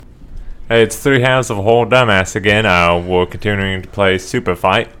Hey, it's 3 halves of a whole dumbass again. We're continuing to play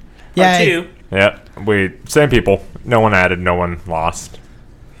Superfight. Yeah. Yep, same people. No one added, no one lost.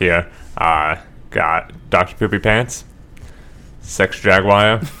 Here, got Dr. Poopy Pants, Sex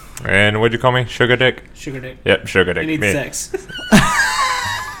Jaguar, and what'd you call me? Sugar Dick? Sugar Dick. Yep, Sugar Dick. You need sex.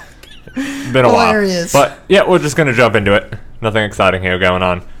 Been a Hilarious. while. But, yeah, we're just gonna jump into it. Nothing exciting here going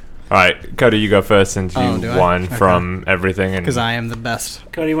on. Alright, Cody, you go first since you won from everything. Because I am the best.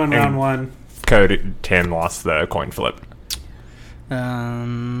 Cody won round 1. Tim lost the coin flip.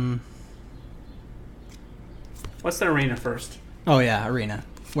 What's the arena first? Oh, yeah, arena.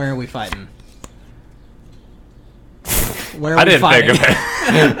 Where are we fighting? Where are I we didn't fighting? think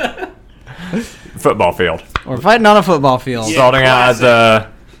of it. Football field. We're fighting on a football field. Yeah. Starting out at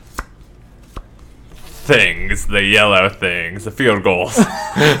the things, the yellow things, the field goals.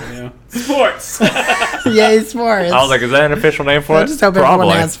 Yeah. Sports. Yay, sports. I was like, is that an official name for it? I just hope Probably.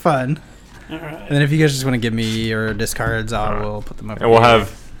 everyone has fun. All right. And then if you guys just want to give me your discards, I will put them up. And we'll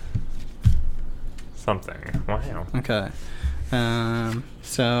have something. Wow. Okay.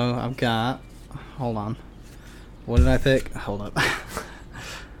 So I've got. Hold on. What did I pick? Hold up.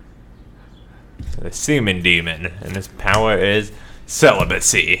 The semen demon, and his power is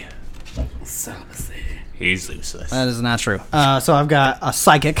celibacy. He's useless. That is not true. So I've got a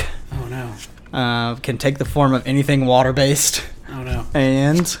psychic. Oh no. Can take the form of anything water-based. Oh no.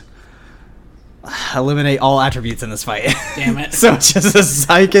 And eliminate all attributes in this fight. Damn it. So it's just a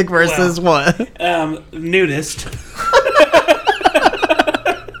psychic versus what? Nudist.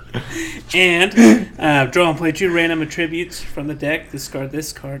 And draw and play 2 random attributes from the deck. Discard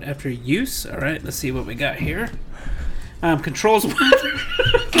this card after use. All right, let's see what we got here. Controls weather.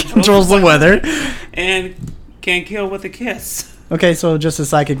 Controls the weather. And can kill with a kiss. Okay, so just a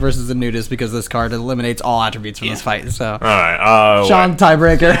psychic versus a nudist because this card eliminates all attributes from this fight. So, Alright, Sean,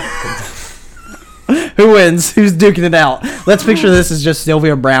 tiebreaker. Who wins? Who's duking it out? Let's picture this as just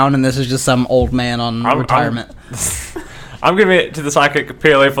Sylvia Brown, and this is just some old man on retirement. I'm giving it to the psychic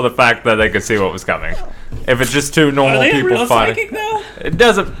purely for the fact that they could see what was coming. If it's just 2 normal Are they people a real fighting, psychic though? it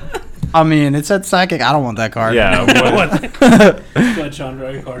doesn't. I mean, it said psychic. I don't want that card. Yeah, Go ahead, Sean, draw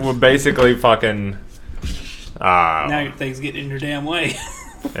your card. we're basically fucking. Now your thing's getting in your damn way.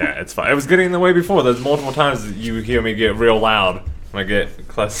 Yeah, it's fine. It was getting in the way before. There's multiple times that you hear me get real loud when I get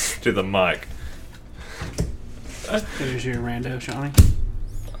close to the mic. There's your rando, Shawnee.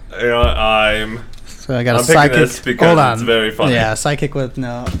 You know, So I got a I'm picking psychic. this because Hold on. it's very funny. Yeah, psychic with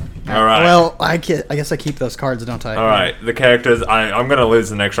no. All right. Well, I guess I keep those cards, don't I? All right, the characters. I'm gonna lose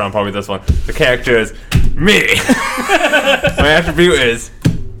the next round, probably this one. The character is me. My attribute is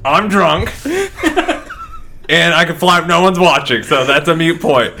I'm drunk, and I can fly if no one's watching. So that's a mute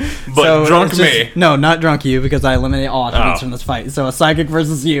point. But So drunk it's just- me. No, not drunk you because I eliminate all attributes from this fight. So a psychic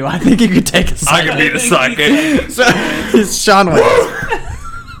versus you. I think you could take a I psychic. can be the psychic. So Sean wins.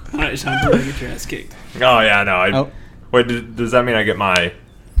 All right, Sean, go ahead and get your ass kicked. Oh yeah, no. Oh. Wait, does that mean I get my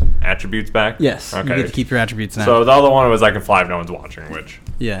attributes back? Yes. Okay. You get to keep your attributes now. So the other one was I can fly if no one's watching, which.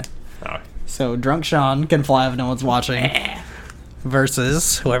 Yeah. Oh. So drunk Sean can fly if no one's watching.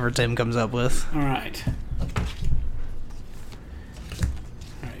 Versus whoever Tim comes up with. All right.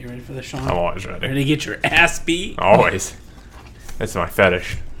 All right, you ready for this, Sean? I'm always ready. Ready to get your ass beat? Always. That's my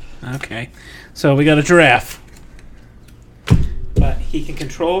fetish. Okay. So we got a giraffe. But he can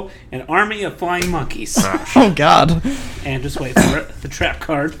control an army of flying monkeys. Oh God. And just wait for it. The trap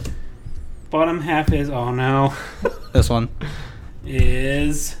card. Bottom half is, oh no, This one.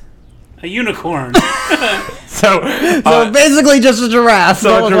 is a unicorn. So Basically just a giraffe. So,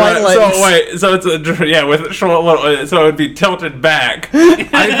 but with white legs. so it's with short little, so it'd be tilted back. I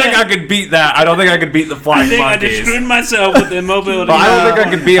think I could beat that. I don't think I could beat the I flying think I monkeys. destroyed myself with the mobility. But I don't think I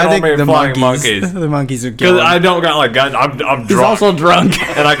could beat an I think army of the flying monkeys. monkeys. The monkeys would kill Because him. I don't got like guns. I'm drunk. He's also drunk.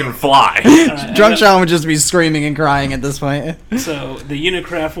 and I can fly. Drunk Sean would just be screaming and crying at this point. So the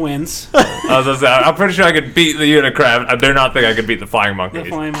Unicraft wins. I'm pretty sure I could beat the Unicraft. I do not think I could beat the flying The monkeys.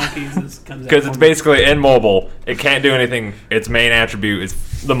 flying monkeys comes out. Because it's basically immobile. It can't do anything. Its main attribute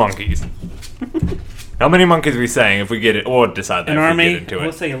is the monkeys. How many monkeys are we saying if we get it, or decide that an if we army. get into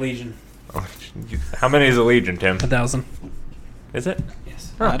Let's it? say a legion. Oh, how many is a legion, Tim? 1,000. Is it?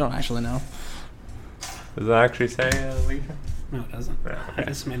 Yes. I don't actually know. Does it actually say legion? No, it doesn't. Yeah, I okay.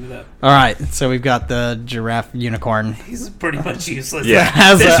 just made it up. All right, so we've got the giraffe unicorn. He's pretty much useless. Yeah.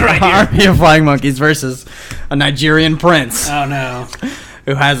 Has This an right here. army of flying monkeys versus a Nigerian prince Oh no.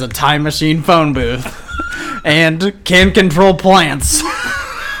 who has a time machine phone booth and can control plants.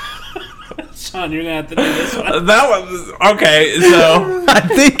 Sean, you're gonna have to do this one. That was okay. So I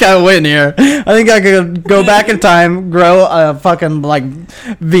think I win here. I think I could go back in time, grow a fucking like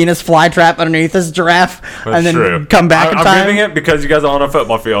Venus flytrap underneath this giraffe, and then true. come back in time. I'm giving it because you guys are on a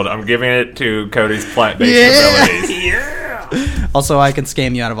football field. I'm giving it to Cody's plant-based Yeah. abilities. Yeah. Also, I can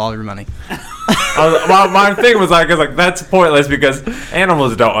scam you out of all your money. My thing was like that's pointless because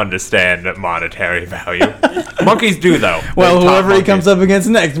animals don't understand monetary value. Monkeys do though. Well, They're top whoever he monkeys. comes up against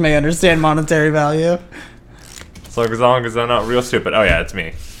next may understand monetary value. So as long as they're not real stupid. Oh yeah, it's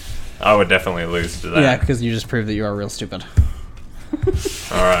me. I would definitely lose to that. Yeah, because you just proved that you are real stupid.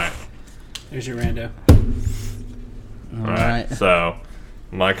 All right. There's your rando. All right. So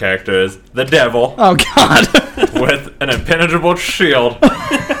my character is the devil Oh God. with an impenetrable shield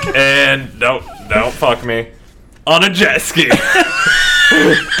and don't fuck me on a jet ski.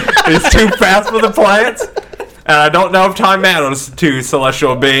 He's too fast for the plants. And I don't know if time matters to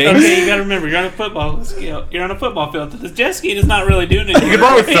celestial beings. Okay, you gotta remember, you're on a football field. You're on a football field. This jet ski is not really doing anything. You can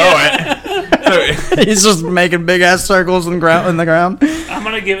always throw it. So, He's just making big ass circles in the ground. I'm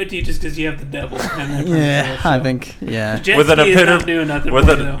gonna give it to you just because you have the devil. And Yeah, I think. Yeah. Jet with an ski is not impenetrable, doing nothing for you,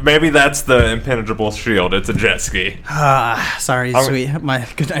 though. maybe that's the impenetrable shield. It's a jet ski. Sorry, I'm- sweet. My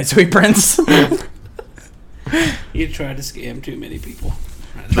good night, sweet prince. You tried to scam too many people.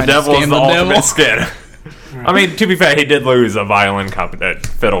 The devil scam is the the ultimate devil. skin. I mean, to be fair, he did lose a violin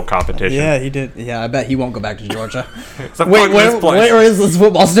fiddle competition. Yeah, he did. Yeah, I bet he won't go back to Georgia. So Wait, fuck this place. where is this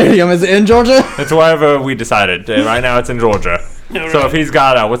football stadium? Is it in Georgia? It's wherever we decided. Right now, it's in Georgia. All So right. if he's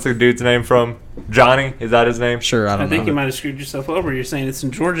got what's the dude's name from? Johnny? Is that his name? Sure, I I don't think you know. might have screwed yourself over. You're saying it's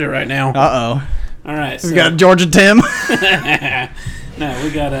in Georgia right now. Uh-oh. All right. So, We got Georgia Tim. no, we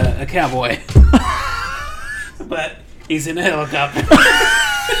got a cowboy. But he's in a helicopter.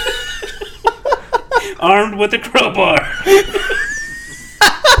 Armed with a crowbar.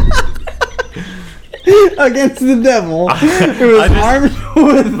 Against the devil. Who I was just- armed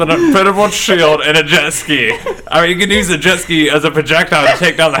with... With an impenetrable shield and a jet ski. I mean, you can use a jet ski as a projectile to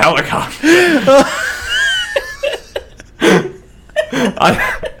take down the helicopter.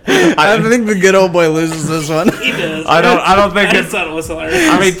 I think the good old boy loses this one. He does. I don't think I just it's. thought it was hilarious.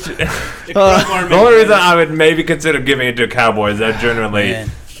 I mean, The crowbar the only made reason I would maybe consider giving it to a cowboy is that generally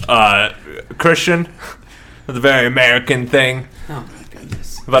Christian. It's a very American thing. Oh my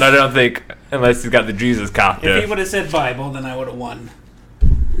goodness. But I don't think, unless he's got the Jesus If copter. he would have said Bible, then I would have won.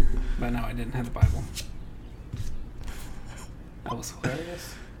 But no, I didn't have the Bible. That was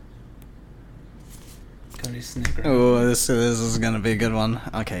hilarious. Cody's snickering. Oh, this is gonna be a good one.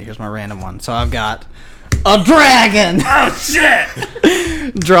 Okay, here's my random one. So I've got a dragon. Oh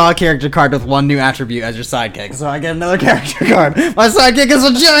shit! Draw a character card with one new attribute as your sidekick. So I get another character card. My sidekick is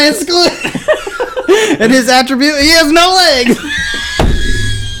a giant squid. And his attribute, he has no legs.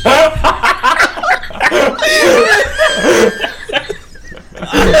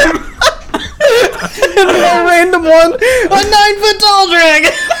 And my random one, a 9-foot tall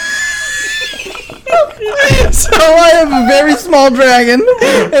dragon. So I have a very small dragon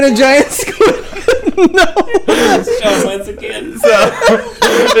and a giant squid. No. Sean wins again. Yeah,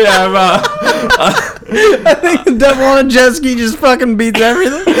 I think the devil on a jet ski just fucking beats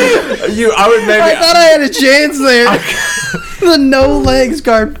everything. I would maybe. I thought I had a chance there. The no legs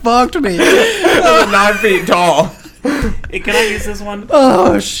card fucked me. 9 feet tall. Hey, can I use this one?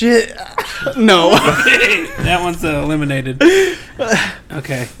 Oh shit. No. That one's eliminated.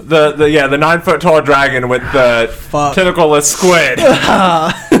 Okay. The 9-foot tall dragon with the Fuck. tentacleless squid.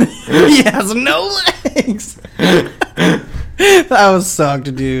 He has no legs. That was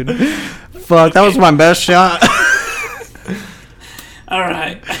sucked, dude. Fuck, that was my best shot. All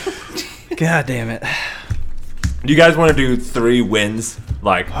right. God damn it. Do you guys want to do 3 wins?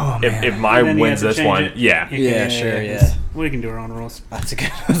 Like, man. if my And then you wins have to this change one, it. yeah. Yeah, sure, yeah. We can do our own rules. That's a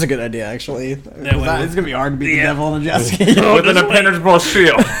good idea, actually. way It's gonna be hard to beat the Yeah. devil on a jet ski. With an this way. impenetrable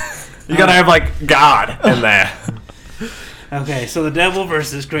shield. You gotta have, like, God in there. Okay, so the devil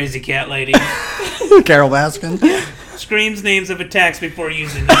versus crazy cat lady. Carol Baskin. Screams names of attacks before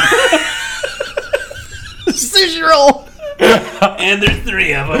using them. Sushi Roll. And there's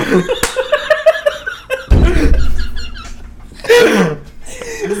 3 of them.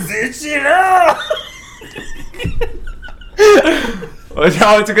 Sushi Roll! Oh,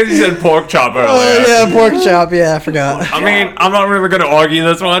 it's because you said pork chop earlier. Oh yeah, pork chop. Yeah, I forgot. I mean, I'm not really gonna argue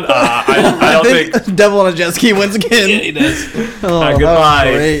this one. I don't think. devil on a jet ski wins Yeah, again. he does. Oh, that was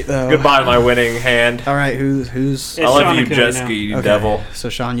Goodbye. great, though. Goodbye, my winning hand. All right, who's? It's I love Sean you, and Cody jet now. ski, you Okay. devil. So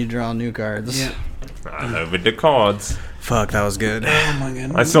Sean, you draw new cards. Yeah. With the cards. Fuck, that was good. Oh my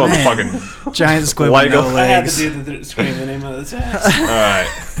god. I still have Man. the fucking. Giant squid Lego. with no I had to legs. do the scream the name of the attacks. Alright.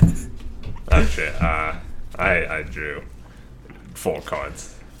 Oh shit. I drew 4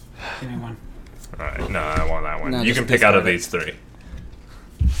 cards. Give me one. Alright, no, I want that one. No, You just can pick out of discard these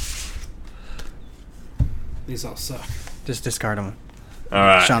 3. These all suck. Just discard them.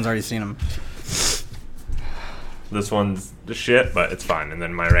 Alright. Sean's already seen them. This one's the shit, but it's fine. And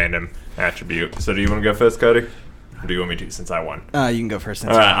then my random attribute. So do you want to go first, Cody? Or do you want me to, since I won? You can go first.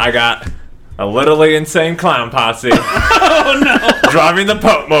 Alright, I got a literally insane clown posse Oh no! driving the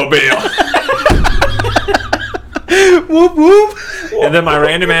Pope Mobile. Whoop whoop. And then my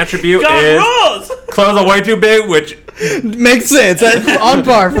random attribute God is rules! clothes are way too big, which Makes sense. That's on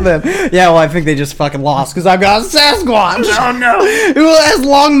par for them. Yeah, well, I think they just fucking lost because I've got a Sasquatch. Oh no! Who has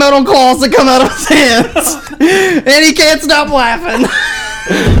long metal claws that come out of his hands. And he can't stop laughing.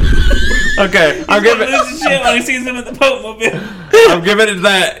 okay, I'm giving Losing shit when he sees him at the Pope Mobile. I'm giving it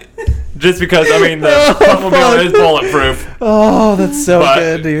that just because I mean the Oh, Pope Mobile fuck. is bulletproof. Oh, that's so But-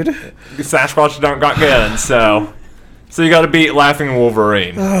 good, dude. Sasquatch don't got guns, so you got to beat Laughing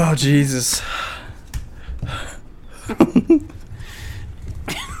Wolverine. Oh, Jesus.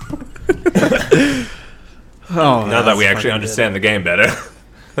 Oh, Now that we actually understand the game better,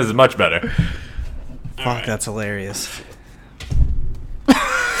 this is much better. Fuck, that's hilarious.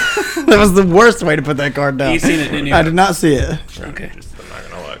 That was the worst way to put that card down. You seen it, didn't you? I did not see it. Okay. Just, I'm not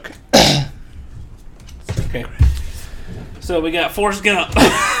gonna look. Okay. So we got Forrest Gump,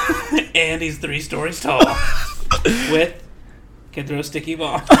 and he's 3 stories tall. With can throw a sticky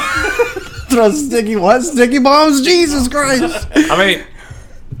bomb. Throw sticky what? Sticky bombs? Jesus Christ! I mean,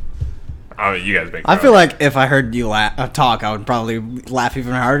 you guys make. I feel like if I heard you talk, I would probably laugh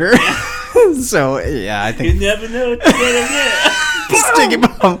even harder. So yeah, I You think never know what you're gonna get. sticky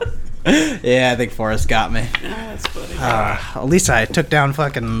bomb. Yeah, I think Forrest got me. That's funny. At least I took down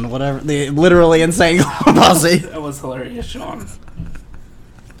fucking whatever the literally insane posse. That was hilarious, Sean.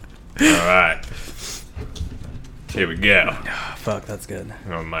 All right. Here we go. Fuck, that's good.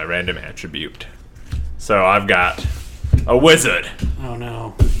 On my random attribute. So I've got a wizard Oh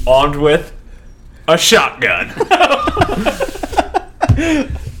no. armed with a shotgun.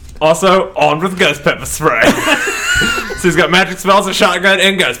 Also armed with ghost pepper spray. So he's got magic spells, a shotgun,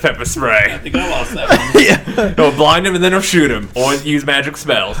 and ghost pepper I spray. think I lost that one. Yeah. He'll blind him and then he'll shoot him, or use magic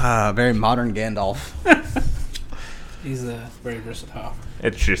spells. Very modern Gandalf. He's very versatile.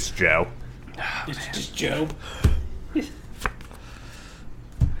 It's just Joe. It's just Job.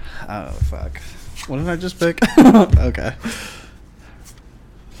 Oh fuck. What did I just pick? Okay.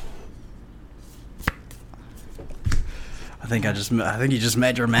 I think you just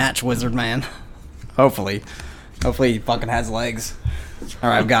met your match, Wizard Man. Hopefully he fucking has legs. All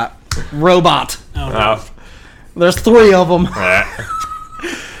right, I've got Robot. Oh no. Oh, There's 3 of them. yeah.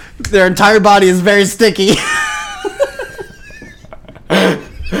 Their entire body is very sticky.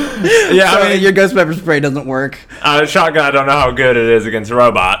 Yeah, So I mean, your ghost pepper spray doesn't work. shotgun, I don't know how good it is against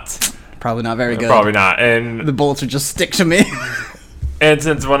robots. Probably not very good. Probably not. And The bullets would just stick to me. And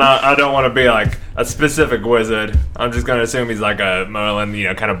since when I don't want to be like a specific wizard, I'm just gonna assume he's like a Merlin,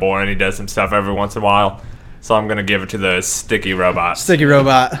 kind of boring. He does some stuff every once in a while, so I'm gonna give it to the sticky robot. Sticky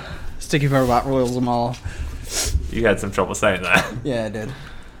robot. Sticky robot rules them all. You had some trouble saying that. Yeah, I did.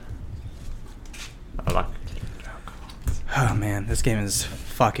 I like. Oh man, this game is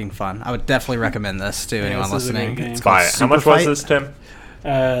fucking fun. I would definitely recommend this to anyone this is a great listening. game. It's called Buy it. How much was Superfight. this, Tim?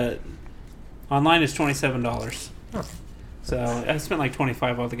 Online is $27. So I spent like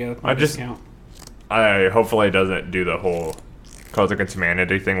 $25 altogether with my I just- discount. Hopefully it doesn't do the whole Cards Against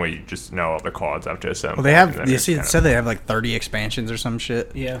Humanity thing where you just know all the cards after a certain Well, they point, and have. then You it's see, it kind of- said they have like 30 expansions or some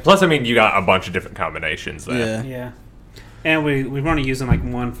shit. Yeah. Plus, I mean, you got a bunch of different combinations there. Yeah. Yeah. And we're only using like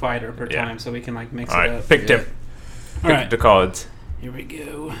one fighter per Yeah. time, so we can like mix All it right, up. pick Tim. All Pick right. the cards. Here we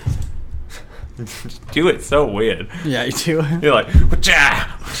go. Do it so weird. Yeah, you do. Like You're like,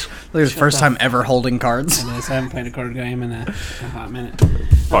 "Wah-cha!" the first time ever holding cards. I haven't played a card game in a hot minute.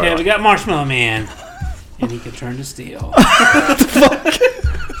 Hold Okay, on. we got Marshmallow Man. And he can turn to steel.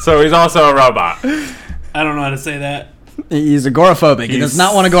 So he's also a robot. I don't know how to say that. He's agoraphobic. He does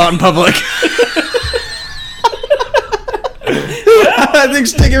not want to go out in public. I think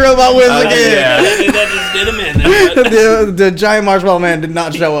Sticky Robot wins again. yeah. That just did him in there. but- The giant marshmallow man did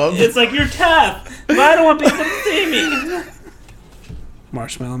not show up. It's like, you're tough, but I don't want people to see me.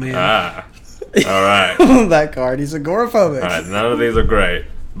 Marshmallow Man. Ah. All right. That card. He's agoraphobic. All right. None of these are great,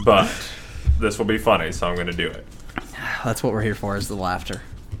 but this will be funny, so I'm going to do it. That's what we're here for, is the laughter.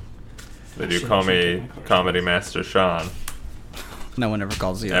 They do call me Comedy Master Sean. No one ever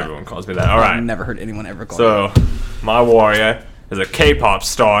calls you that. Everyone calls me that. All I've right. never heard anyone ever call you So, my warrior is a K-pop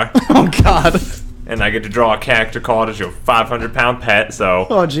star, that. Oh, God. and I get to draw a character card as your 500-pound pet. So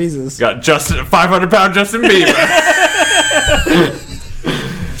Oh Jesus. got Justin, 500-pound Justin Bieber.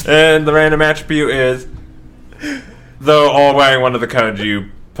 And the random attribute is, though all wearing one of the cones you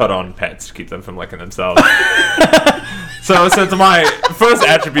put on pets to keep them from licking themselves. So since my first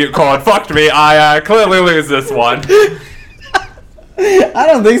attribute card fucked me, I clearly lose this one. I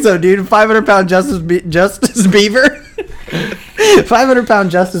don't think so, dude. 500-pound Justice Beaver.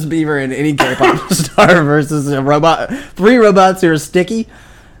 500-pound Justice Beaver in any K-pop star versus a robot. 3 robots who are sticky.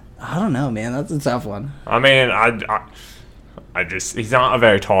 I don't know, man. That's a tough one. I mean, I just, he's not a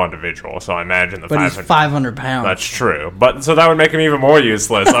very tall individual, so I imagine the But 500. he's 500 pounds. That's true. But so that would make him even more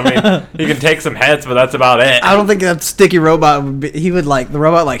useless. I mean, he can take some hits, but that's about it. I don't think that sticky robot would be. He would the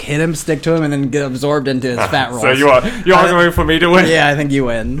robot hit him, stick to him, and then get absorbed into his fat rolls. So you're arguing for me to win? Yeah, I think you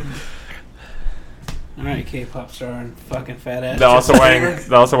win. All right, K-pop star and fucking fat ass. They're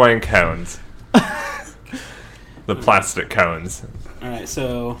also wearing cones. The plastic cones. All right,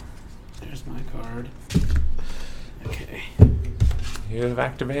 so there's my card. Okay. You have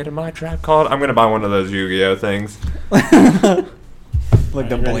activated my trap card. I'm gonna buy one of those Yu-Gi-Oh things. Like the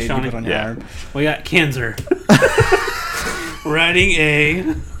Ready, blade you Shawnee? put on your Yeah. arm. We got Kenzer riding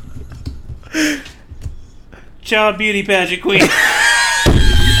a child beauty pageant queen.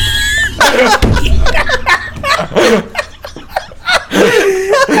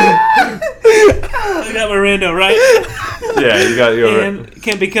 I got my rando, right? Yeah, you got your. And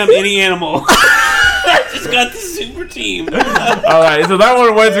can become any animal. I just got the super team. All right, so that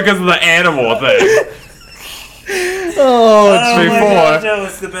one wins because of the animal thing. Oh, Oh my before. god, that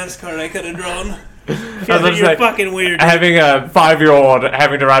was the best card I could have drawn. gonna You're say, fucking weird. Having a 5-year-old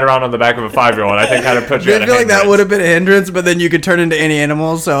having to ride around on the back of a 5-year-old, I think kind of puts you I at a feel like that hindrance. would have been a hindrance, but then you could turn into any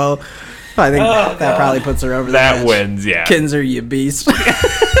animal, so I think Oh, that God. probably puts her over the That edge. wins, yeah. Kinzer, you beast.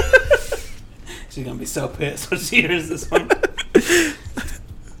 She's gonna be so pissed when she hears this one.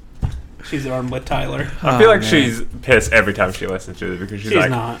 She's armed with Tyler. I feel like man. she's pissed every time she listens to it because she's like,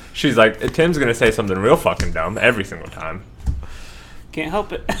 not. she's like, Tim's gonna say something real fucking dumb every single time. Can't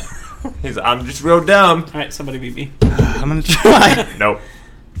help it. I'm just real dumb. All right, somebody beat me. I'm gonna try. Nope.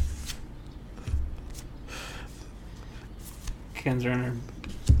 Kenzer and her.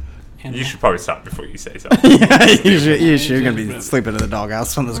 And You should probably stop before you say something. Yeah, you're gonna be sleeping in the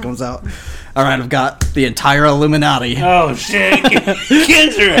doghouse when this comes out. All right, I've got the entire Illuminati, Oh shit,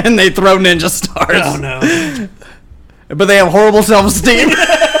 Kenzer! and they throw ninja stars. Oh no. But they have horrible self-esteem.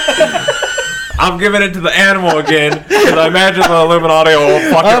 I'm giving it to the animal again because I imagine the Illuminati will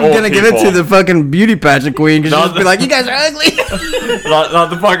fucking I'm old gonna give it to people. the fucking beauty pageant queen because she'll just be like, "You guys are ugly." not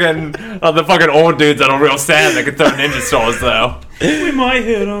the fucking old dudes that are real sad that can throw ninja stars though. We might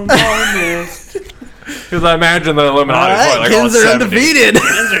hit him. Oh, missed. Because I imagine the All Illuminati right, like all Kins are 70. undefeated.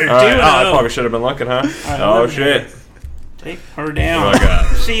 Kenzer, All right, do I it. probably should have been looking, huh? right, Oh look. shit! Take her down. Oh my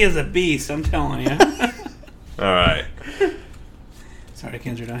God. She is a beast, I'm telling you. All right, Sorry,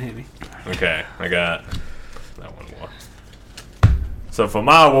 Kenzer, don't hit me. okay, I got that one more. So for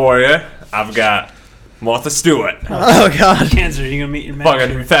my warrior, I've got Martha Stewart, Oh god. Kenzer, you gonna meet your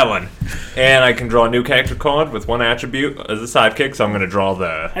fucking match? felon, and I can draw a new character card with one attribute as a sidekick. So I'm gonna draw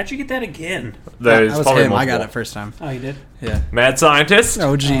How'd you get that again? there's That was probably him. I got multiple. it first time. Oh, you did? Yeah. Mad scientist.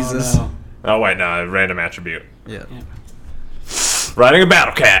 Oh Jesus. Oh, Oh wait, no, random attribute. Yeah. no. Riding a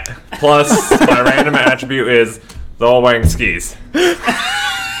battle cat. Plus, my random attribute is the all wearing skis. Damn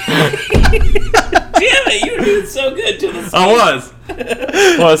it, you were doing so good till the I was.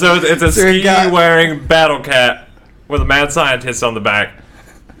 Well, so it's a So you got- ski-wearing battle cat with a mad scientist on the back,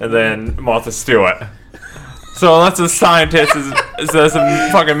 and then Martha Stewart. So unless the scientist is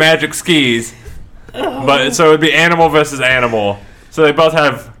some fucking magic skis, but so it'd be animal versus animal. So they both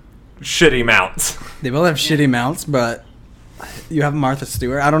have shitty mounts. They both have shitty mounts, but you have Martha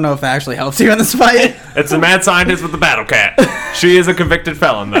Stewart. I don't know if that actually helps you in this fight. It's the mad scientist with the battle cat. She is a convicted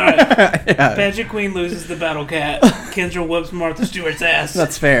felon, though. Yeah. Pageant Queen loses the battle cat. Kendra whoops Martha Stewart's ass.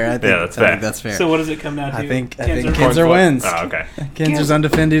 That's fair. I think, Yeah, that's I think fair. that's fair. So what does it come down to? I think Kenzer? Kinzer wins. Oh, okay. Kinzer's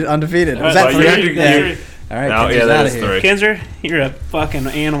undefeated. All Was right, that well, you three? had to- Yeah. All right, No, Kinzer's yeah, that outta is here. 3. Kenzer, you're a fucking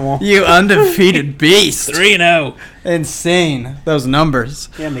animal. You undefeated beast. 3-0. Insane. Those numbers.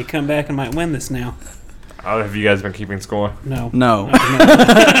 Yeah, may come back and might win this now. Oh, have you guys been keeping score? No. No.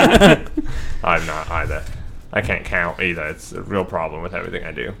 I'm not either. I can't count either. It's a real problem with everything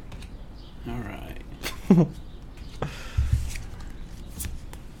I do. All right.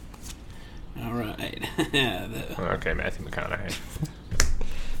 All right. Okay, Matthew McConaughey.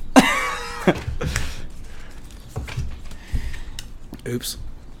 Oops.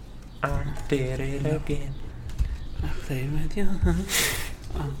 I did it again. I played with you.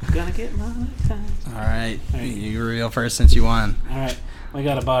 gonna get monetized. All right. You reveal first since you won. All right. We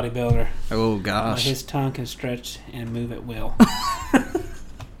got a bodybuilder. Oh, gosh. His tongue can stretch and move at will.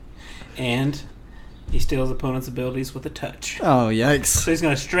 And he steals opponents' abilities with a touch. Oh, yikes. So he's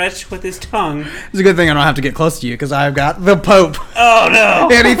going to stretch with his tongue. It's a good thing I don't have to get close to you because I've got the Pope. Oh, no.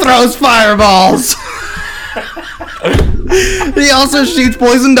 And he throws fireballs. He also shoots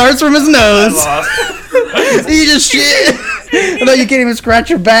poison darts from his nose. He just shit. No, you can't even scratch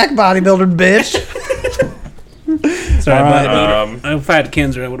your back, bodybuilder bitch. Sorry, right. if I had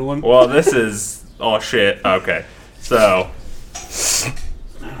Kenzer, I would have won. Well, this is... Oh, shit. Okay. So,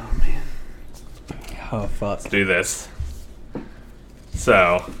 Oh, man. Oh, fuck. let's do this.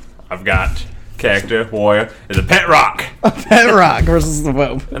 So, I've got character, warrior, is a pet rock. Pet rock versus the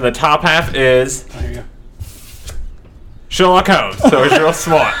Pope. And the top half is There you go. Sherlock Holmes, so he's real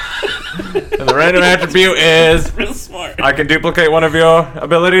smart. And the random attribute is Real smart. I can duplicate one of your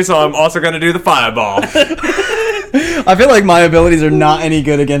abilities, so I'm also going to do the fireball. I feel like my abilities are not any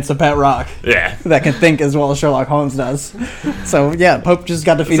good against a pet rock Yeah. that can think as well as Sherlock Holmes does. So, yeah, Pope just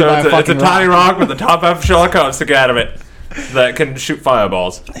got defeated So by it's a a, it's a fucking tiny rock with the top half of Sherlock Holmes stick out of it that can shoot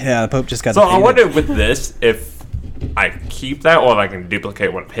fireballs. Yeah, the Pope just got So defeated. I wonder with this if I keep that or if I can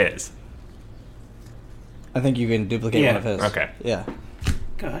duplicate one of his. I think you can duplicate Yeah. one of his. Okay. Yeah.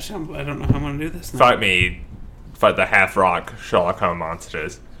 Gosh, I don't know how I'm going to do this now. Fight the half rock Sherlock Holmes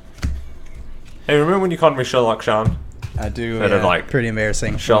monsters. Hey, remember when you called me Sherlock Sean? I do. That are like pretty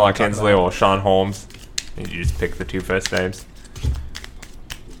embarrassing. Sherlock Talk Hensley about or Sean Holmes. And you just pick the two first names.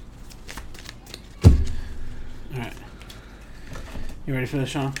 Alright. You ready for this,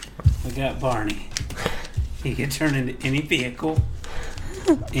 Sean? We got Barney. He can turn into any vehicle.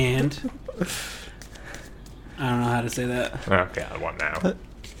 And... I don't know how to say that. Okay, I want now. it.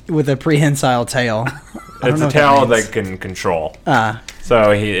 With a prehensile tail. It's a tail they can control.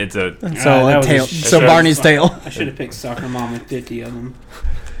 So it's a... So that a was tail. a sh- So Barney's tail. I should have picked Soccer Mom with 50 of them.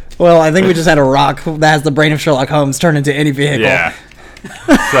 Well, I think we just had a rock that has the brain of Sherlock Holmes turn into any vehicle. Yeah.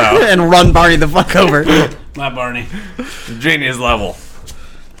 So, And run Barney the fuck over. My Barney. genius level.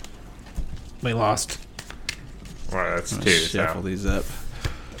 We lost. Well, that's two, Shuffle so... these up.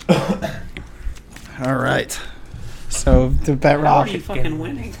 All right. So the pet How rock. are you fucking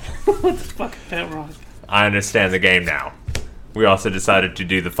winning? What the fuck, Pet Rock? I understand the game now. We also decided to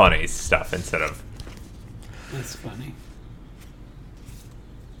do the funny stuff instead of... That's funny.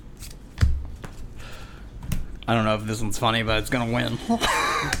 I don't know if this one's funny, but it's gonna win. All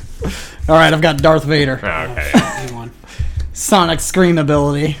right, I've got Darth Vader. Oh, okay. He won. Sonic Scream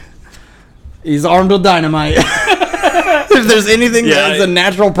ability. He's armed with dynamite. If there's anything Yeah, that is a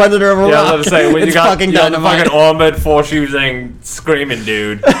natural predator of a Yeah, rock, I was gonna say, when it's you got fucking the dynamite. fucking armored, force-using, screaming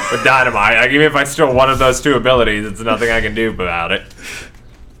dude with dynamite, like, even if I steal one of those two abilities, it's nothing I can do about it.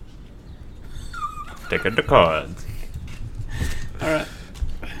 Take it to cards. Alright.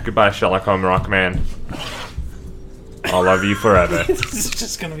 Goodbye, Sherlock Holmes Rockman. I'll love you forever. This is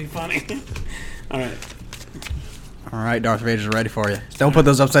just gonna be funny. Alright. All right, Darth Vader's ready for you. Don't put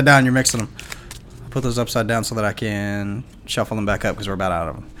those upside down. You're mixing them. Put those upside down so that I can shuffle them back up because we're about out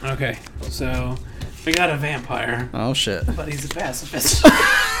of them. Okay, so we got a vampire, Oh shit! but he's a pacifist.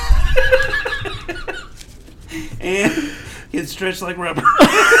 And gets stretched like rubber.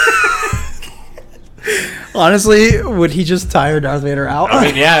 Honestly, would he just tire Darth Vader out? I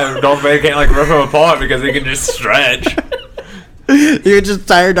mean, yeah, Darth Vader can't, like, rip him apart because he can just stretch. You would just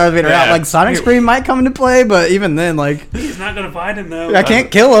tire Darth Vader out. Yeah. Like Sonic Scream might come into play, but even then, like He's not gonna fight him though. I can't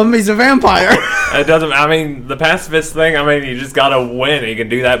kill him. He's a vampire. It doesn't, I mean, the pacifist thing, I mean, you just gotta win. You can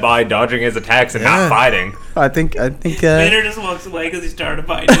do that by dodging his attacks and Yeah. not fighting. I think. Vader just walks away because he's tired of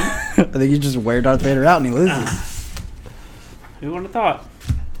fighting. I think you just wear Darth Vader out and he loses. Who would have thought?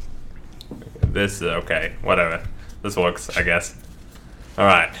 This is okay, whatever. This works, I guess.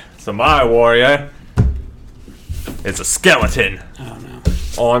 Alright, so my warrior is a skeleton Oh no.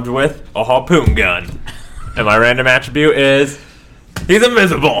 armed with a harpoon gun. And my random attribute is he's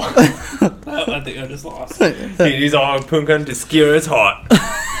invisible. Oh, I think I just lost. He uses a harpoon gun to skewer his heart.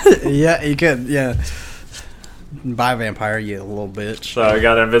 Yeah, you could. Yeah. Bye, vampire, you little bitch. So I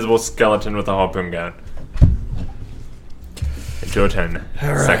got an invisible skeleton with a harpoon gun. It's your turn,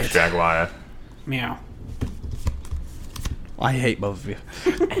 All right. Sex Jaguar. Meow. I hate both of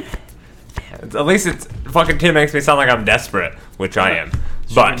you. At least it's fucking Tim makes me sound like I'm desperate, which I am.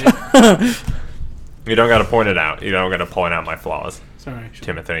 But you don't gotta point it out. You don't gotta point out my flaws. Sorry.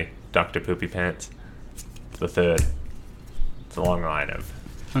 Timothy, Dr. Poopy Pants, the third. It's a long line of.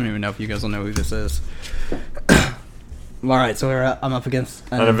 I don't even know if you guys will know who this is. All right, so I'm up against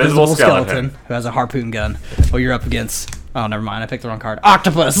an An invisible skeleton who has a harpoon gun. Well, you're up against Oh, never mind. I picked the wrong card.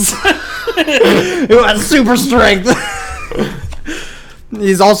 Octopus. Who has super strength.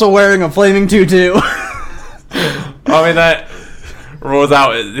 He's also wearing a flaming tutu. I mean, that rules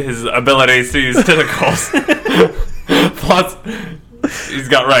out his abilities to use tentacles. Plus, he's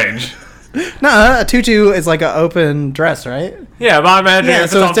got range. No, a tutu is like an open dress, right? Yeah, but I imagine Yeah, if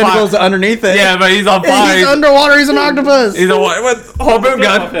so it's his on tentacles fire. are underneath it. Yeah, but he's on fire. He's underwater. He's an octopus. He's a with harpoon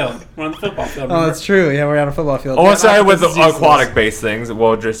gun. We're on the football field. Oh, that's true. Yeah, we're on a football field. Oh, Yeah, sorry, with the octopus is useless. aquatic-based things,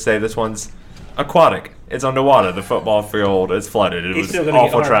 we'll just say this one's aquatic. It's underwater. The football field is flooded. It He's was still gonna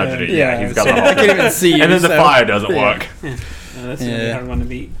awful get harpoon. tragedy. Yeah, Yeah, he's got so the I can't even see you, And then the so- fire doesn't Yeah. work. No, that's gonna be a hard one to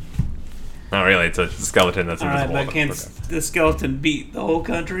beat. Not really. It's a skeleton that's All right, invisible. but can the skeleton beat the whole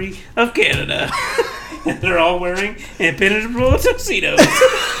country of Canada? They're all wearing impenetrable tuxedos.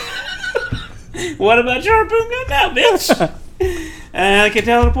 What about your harpoon gun now, bitch? I can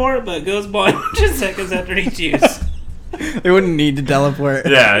teleport, but goes blind 10 seconds after each use. They wouldn't need to teleport.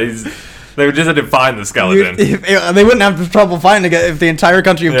 Yeah, they would just have to find the skeleton. They wouldn't have trouble finding it if the entire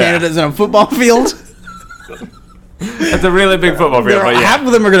country of Yeah. Canada is in a football field. It's a really big football field, but Half yeah.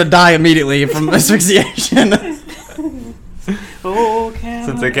 of them are going to die immediately from asphyxiation. Oh, Canada.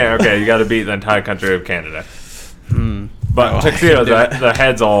 Since they can't, okay, you got to beat the entire country of Canada. Oh, But I tuxedos, can do the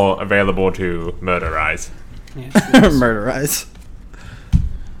head's all available to murderize. Yes, Murderize.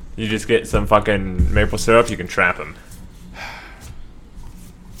 You just get some fucking maple syrup, you can trap them.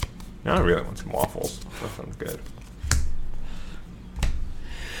 Now I really want some waffles. That sounds good.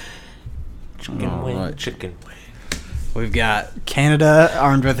 All right. Chicken wing. We've got Canada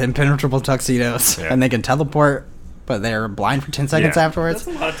armed with impenetrable tuxedos, Yeah. and they can teleport, but they're blind for 10 seconds Yeah. afterwards.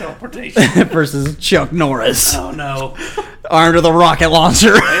 That's a lot of teleportation. Versus Chuck Norris, Oh no. armed with a rocket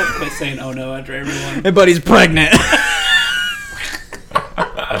launcher. I have to quit saying oh no after everyone. But he's pregnant.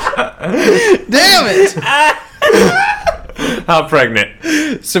 Damn it! How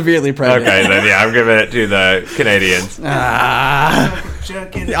pregnant? Severely pregnant. Okay, then yeah, I'm giving it to the Canadians. Ah.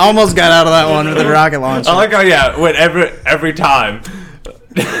 Chuck in Almost got out of that one with the rocket launcher. I like how when every time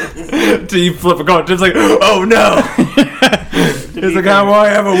do you flip a coin, just like oh no. It's like how will I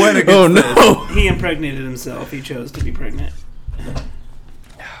ever win against Oh this? no! He impregnated himself. He chose to be pregnant. Oh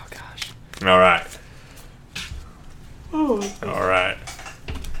gosh. All right. All right.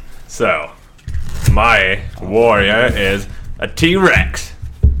 So, my warrior is a T-Rex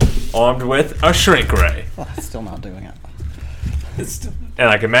armed with a shrink ray. Oh, still not doing it. It's still- And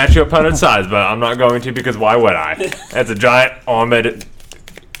I can match your opponent's size, but I'm not going to because why would I? It's a giant armored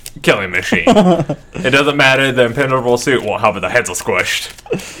killing machine. It doesn't matter, the impenetrable suit won't help if the heads are squished.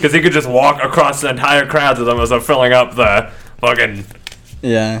 Because he could just walk across the entire crowd of them as they're filling up the fucking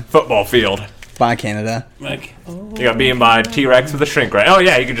Yeah. football field. Bye, Canada. like, You got beaten by a T-Rex with a shrink ray. Oh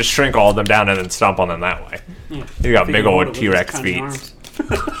yeah, you can just shrink all of them down and then stomp on them that way. yeah. You got He big can hold old it with his T-Rex tiny feet. arms.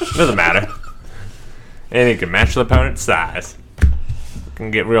 Doesn't matter. And he can match the opponent's size.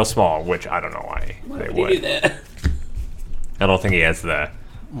 Can get real small, which I don't know why they Why would he do would. that? I don't think he has the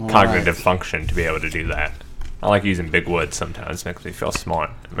cognitive function to be able to do that. I like using big wood sometimes. Makes me feel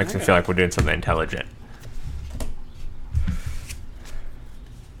smart. It makes me feel like we're doing something intelligent.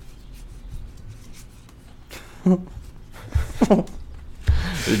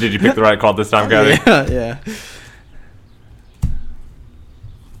 Did you pick the right call this time, Gabby? Yeah.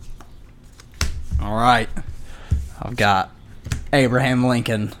 All right. I've got Abraham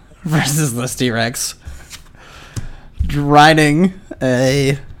Lincoln versus this T-Rex riding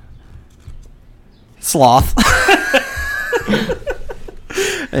a sloth.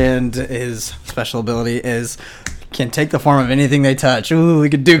 And his special ability is can take the form of anything they touch. Ooh, we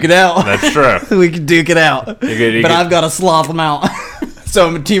could duke it out. That's true. We could duke it out. You But could- I've got a sloth mount. So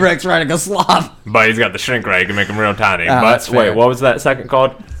I'm a T-Rex riding a sloth. But he's got the shrink ray. You can make him real tiny. Oh, But that's wait, fair. what was that second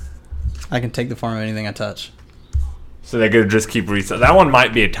called? I can take the form of anything I touch. So they could just keep reset. That one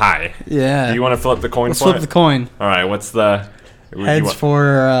might be a tie. Yeah. Do you want to flip the coin Let's for flip it? the coin. All right. What's the you Heads want- for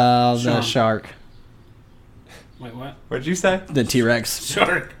the Sean. shark. Wait, what? What'd you say? The T-Rex.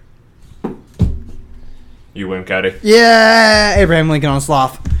 Shark. You win, Cody. Yeah! Abraham Lincoln on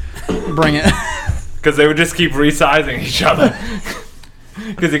sloth. Bring it. Because they would just keep resizing each other.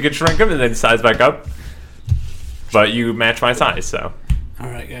 Because you could shrink them and then size back up. But you match my size, so.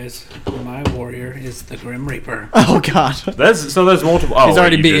 Alright, guys. My warrior is the Grim Reaper. Oh, God. There's multiple. Oh, He's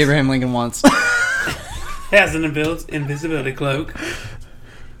already you beat just- Abraham Lincoln once. Has an invisibility cloak.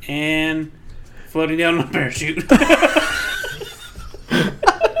 And floating down on a parachute.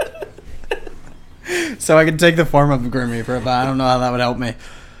 So I can take the form of a Grim Reaper, but I don't know how that would help me.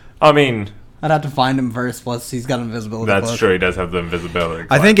 I mean, I'd have to find him first. Plus, he's got invisibility. That's cloak. true. He does have the invisibility.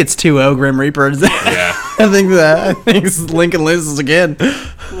 I think it's 2-0 Grim Reapers. Yeah. I think Lincoln loses again.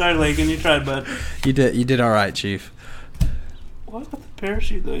 Sorry, Lincoln, you tried, bud. You did all right, Chief. What about the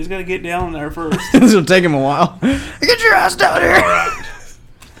parachute, though? He's got to get down there first. This will take him a while. Get your ass down here. All right.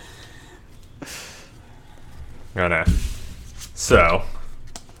 Gonna. So,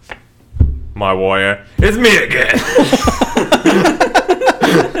 my warrior, it's me again.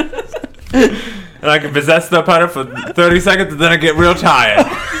 And I can possess the opponent for 30 seconds, and then I get real tired.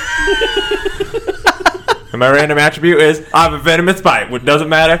 And my random attribute is I have a venomous bite, which doesn't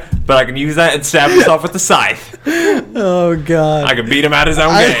matter, but I can use that and stab himself with the scythe. Oh God! I can beat him at his own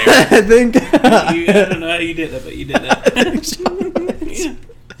game. I think. I don't know how you did that, but you did that.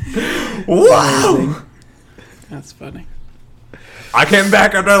 Wow! That's funny. I came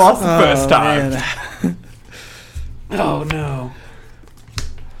back after I lost the first time. Man. Oh, no.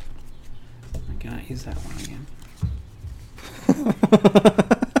 I cannot use that one again.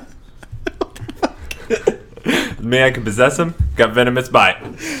 Me, I can possess him. Got venomous bite.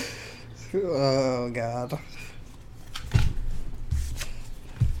 Oh God!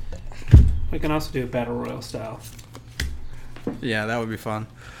 We can also do a battle royal style. Yeah, that would be fun.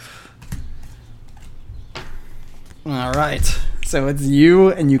 All right, so it's you,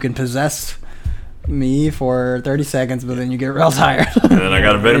 and you can possess me for 30 seconds, but then you get real tired. And then I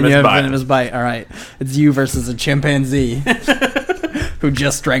got a And venomous you have bite. venomous bite. All right, it's you versus a chimpanzee who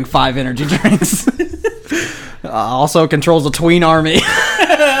just drank 5 energy drinks. Also controls a tween army.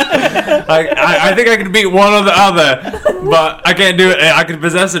 I think I can beat one or the other, but I can't do it. I can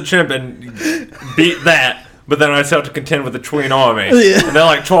possess a chimp and beat that, but then I still have to contend with the tween army. Yeah. And they're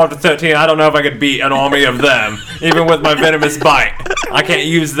like 12 to 13. I don't know if I could beat an army of them, even with my venomous bite. I can't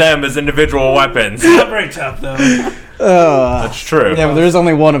use them as individual weapons. Not very tough, though. That's true. Yeah, but there's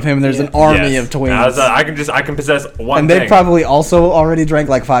only one of him. There's an army Yes. of twins. I can possess one And thing. they probably also already drank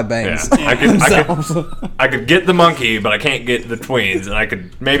like 5 Yeah. bangs. I could get the monkey, but I can't get the tweens. And I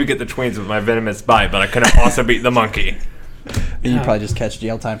could maybe get the tweens with my venomous bite, but I couldn't also beat the monkey. You probably just catch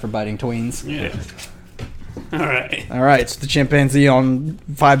jail time for biting tweens. Yeah. All right. All right, so the chimpanzee on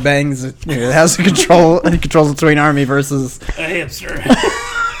 5 bangs, it has to controls the tween army versus. A hamster.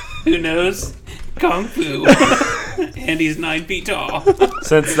 Who knows Kung Fu. And he's 9 feet tall.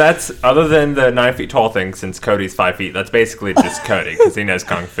 Since that's, other than the 9 feet tall thing, since Cody's 5 feet, that's basically just Cody, because he knows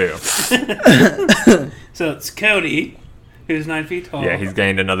Kung Fu. So it's Cody, who's 9 feet tall. Yeah, he's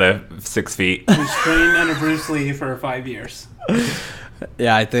gained another 6 feet. who's trained under Bruce Lee for 5 years.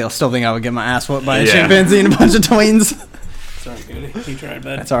 Yeah, I still think I would get my ass whooped by a Yeah. chimpanzee and a bunch of tweens. Sorry, Cody. You tried,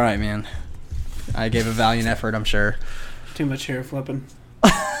 bud. That's all right, man. I gave a valiant effort, I'm sure. Too much hair flipping.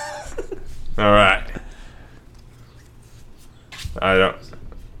 All right.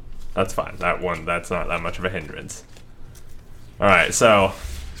 That's fine. That's not that much of a hindrance. All right, so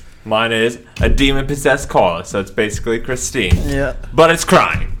mine is a demon-possessed caller, so it's basically Christine. Yeah. But it's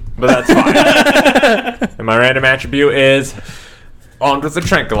crying. But that's fine. And my random attribute is armed with a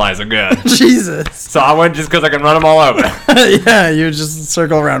tranquilizer gun. Jesus. So I went just because I can run them all over. Yeah, you just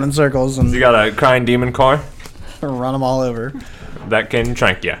circle around in circles and You got a crying demon car run them all over. that can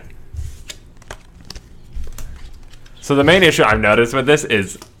trank you. So the main issue I've noticed with this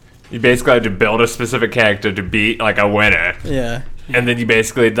is you basically have to build a specific character to beat like a winner. Yeah. And then you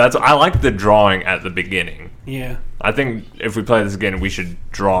basically, I like the drawing at the beginning. Yeah. I think if we play this again, we should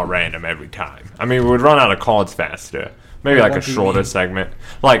draw random every time. I mean, we would run out of cards faster. Maybe like a What do you shorter mean? segment.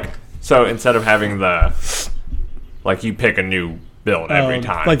 Like, so instead of having you pick a new build every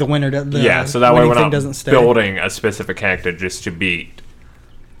time. Like the winner. Yeah, so that way we're winning thing not doesn't stay. building a specific character just to beat.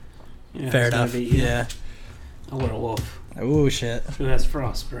 Yeah, Fair it's gonna enough. be, Yeah. A werewolf Oh shit. who has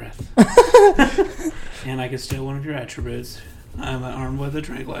frost breath. And I can steal one of your attributes. I'm armed with a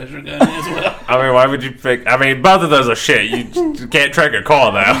tranquilizer gun as well. I mean, why would you pick? I mean, both of those are shit. You can't track a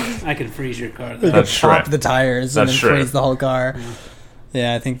car, though. I can freeze your car. You Though. could That's true. pop the tires and That's then true. freeze the whole car.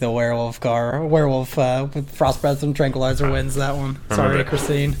 Yeah, I think the werewolf with frost breath and tranquilizer wins that one. Sorry, Remember-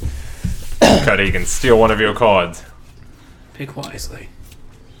 Christine. Cuddy, you can steal one of your cards. Pick wisely.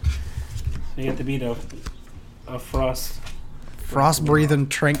 You have to beat a frost. Frost breathing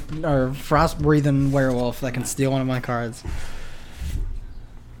werewolf that can steal one of my cards.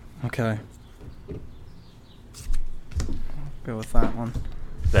 Okay. Go with that one.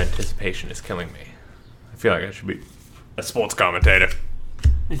 The anticipation is killing me. I feel like I should be a sports commentator.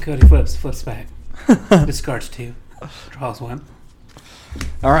 And Cody flips back. Discards 2. Draws 1.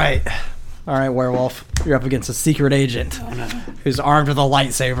 All right, werewolf. You're up against a secret agent Oh no. who's armed with a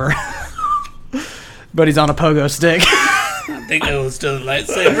lightsaber, but he's on a pogo stick. I think it was still a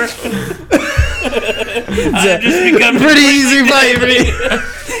lightsaber. I've just become pretty easy fight for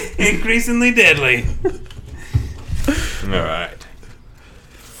me. increasingly deadly. All right.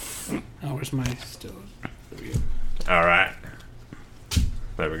 Oh, where's my stove? There we go. All right.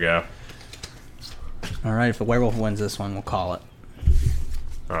 There we go. All right, if the werewolf wins this one, we'll call it.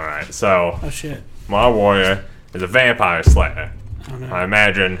 All right. So Oh shit. my warrior is a vampire slayer. Oh no. I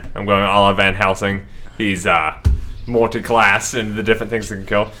imagine I'm going a la Van Helsing. He's multi-class in the different things he can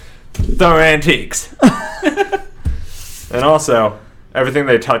kill. Throw antiques. And also, everything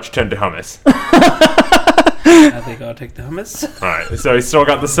they touch turned to hummus. I think I'll take the hummus. Alright, so he's still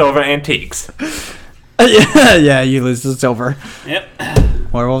got the silver antiques. Yeah, you lose the silver. Yep.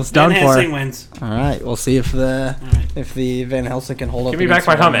 Werewolf's done Van for. Helsing wins. All right, we'll see if the Alright. Van Helsing can hold up. Give me back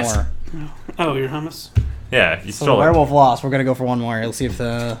against my one hummus. more. Oh, your hummus? Yeah, you So the stole it. werewolf lost. We're gonna go for one more. We'll see if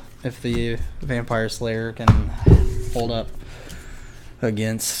the vampire slayer can hold up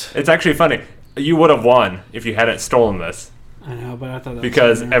against. It's actually funny. You would have won if you hadn't stolen this. I know, but I thought that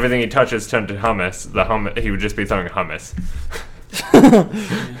Because was everything he touches turned to hummus. He would just be throwing hummus.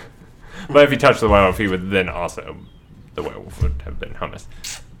 But if he touched the werewolf, he would then also... The werewolf would have been hummus.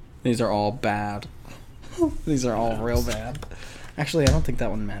 These are all bad. These are all real bad. Actually, I don't think that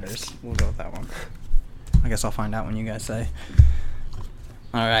one matters. We'll go with that one. I guess I'll find out when you guys say.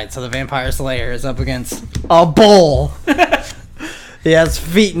 All right, so the vampire slayer is up against a bull. He has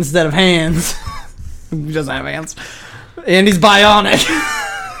feet instead of hands. He doesn't have hands. And he's bionic.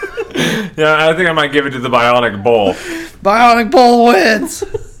 Yeah, I think I might give it to the bionic bull. Bionic bull wins.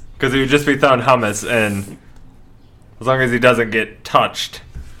 Because he would just be throwing hummus, and as long as he doesn't get touched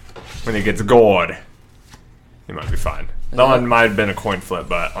when he gets gored, he might be fine. That one might have been a coin flip,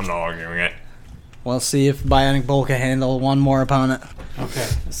 but I'm not arguing it. We'll see if bionic bull can handle one more opponent. Okay,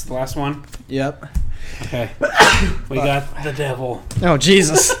 this is the last one. Yep. Okay. We got the devil Oh,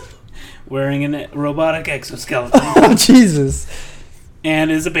 Jesus. wearing a robotic exoskeleton Oh, Jesus. and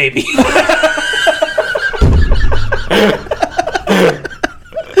is a baby.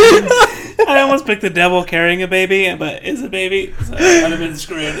 I almost picked the devil carrying a baby, but is a baby, so I'd have been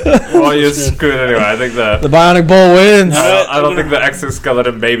screwed. Well, you're screwed anyway. I think The bionic bull wins. I don't think the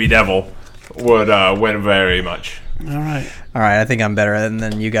exoskeleton baby devil would win very much. All right. All right, I think I'm better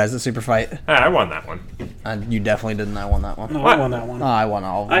than you guys at Superfight. I won that one. You definitely didn't. I won that one. No, What? I won that one. Oh, I won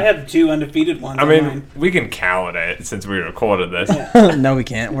all of them. I have 2 undefeated ones. I on mean, mine. we can count it since we recorded this. No, we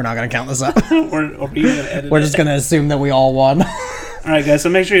can't. We're not going to count this up. or are you gonna edit We're it? just going to assume that we all won. All right, guys. So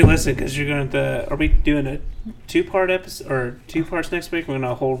make sure you listen because you're going to. Are we doing a 2-part episode or 2 parts next week? We're going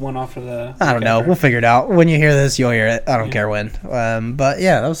to hold one off for the. I don't know. weekend. We'll figure it out. When you hear this, you'll hear it. I don't care when. But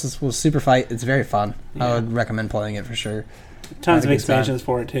yeah, that was Superfight. It's very fun. I Yeah. would recommend playing it for sure. Tons Had a of good expansions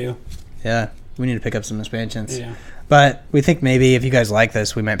for it too. Yeah, we need to pick up some expansions. Yeah. But we think maybe if you guys like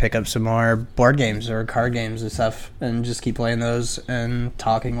this, we might pick up some more board games or card games and stuff and just keep playing those and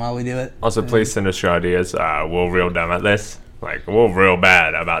talking while we do it. Also, please send us your ideas. We're real dumb at this. Like, we're real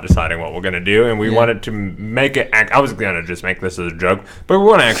bad about deciding what we're going to do, and we Yeah. wanted to make it... I was going to just make this as a joke, but we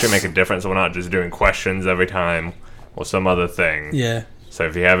want to actually make a difference. We're not just doing questions every time or some other thing. Yeah. So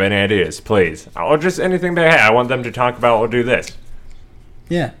if you have any ideas, please. Or just anything they have. I want them to talk about or do this.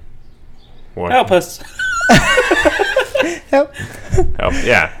 Yeah. Or Help us. Yep. help.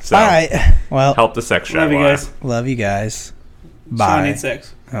 Yeah. So All right. Well, help the sex Love you drive. guys. love you guys. Sean Bye. needs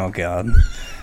sex. Oh, God.